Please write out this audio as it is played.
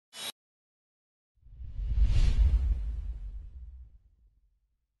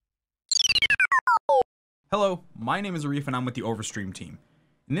Hello, my name is Arif and I'm with the Ovrstream team.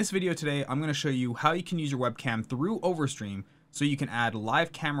 In this video today, I'm going to show you how you can use your webcam through Ovrstream so you can add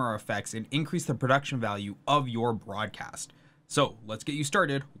live camera effects and increase the production value of your broadcast. So let's get you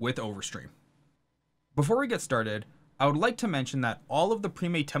started with Ovrstream. Before we get started, I would like to mention that all of the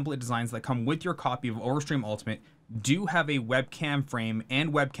pre-made template designs that come with your copy of Ovrstream Ultimate do have a webcam frame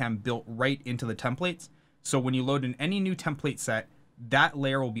and webcam built right into the templates. So when you load in any new template set, that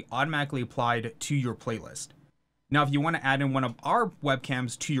layer will be automatically applied to your playlist. Now, if you want to add in one of our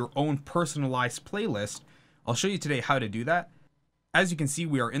webcams to your own personalized playlist, I'll show you today how to do that. As you can see,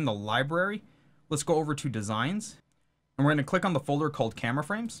 we are in the library. Let's go over to designs, and we're going to click on the folder called camera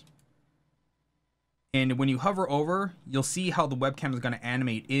frames. And when you hover over, you'll see how the webcam is going to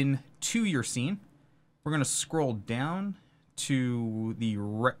animate into your scene. We're going to scroll down to the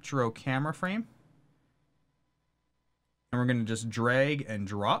retro camera frame. And we're going to just drag and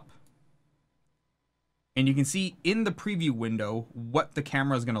drop. And you can see in the preview window what the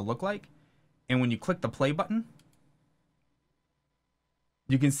camera is going to look like. And when you click the play button,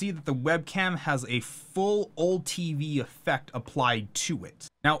 you can see that the webcam has a full old TV effect applied to it.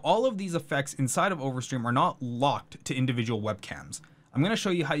 Now, all of these effects inside of Ovrstream are not locked to individual webcams. I'm going to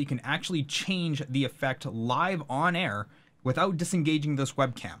show you how you can actually change the effect live on air without disengaging this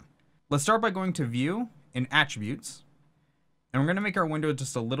webcam. Let's start by going to View and Attributes. And we're going to make our window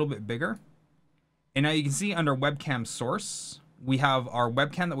just a little bit bigger. And now you can see under webcam source, we have our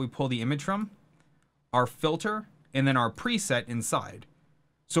webcam that we pull the image from, our filter, and then our preset inside.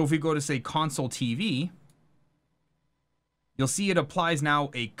 So if we go to say console TV, you'll see it applies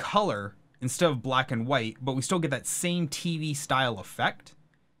now a color instead of black and white, but we still get that same TV style effect.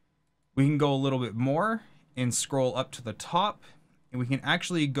 We can go a little bit more and scroll up to the top, and we can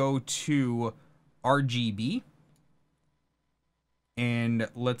actually go to RGB. And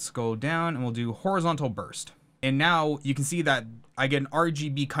let's go down and we'll do horizontal burst. And now you can see that I get an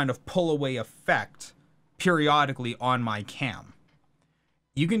RGB kind of pull away effect periodically on my cam.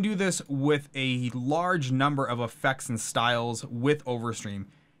 You can do this with a large number of effects and styles with Ovrstream.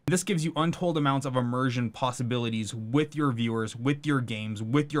 This gives you untold amounts of immersion possibilities with your viewers, with your games,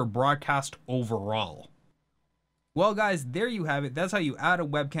 with your broadcast overall. Well guys, there you have it. That's how you add a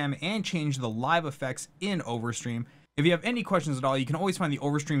webcam and change the live effects in Ovrstream. If you have any questions at all, you can always find the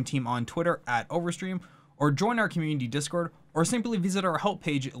Ovrstream team on Twitter at Ovrstream, or join our community Discord, or simply visit our help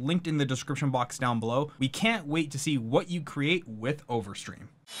page linked in the description box down below. We can't wait to see what you create with Ovrstream.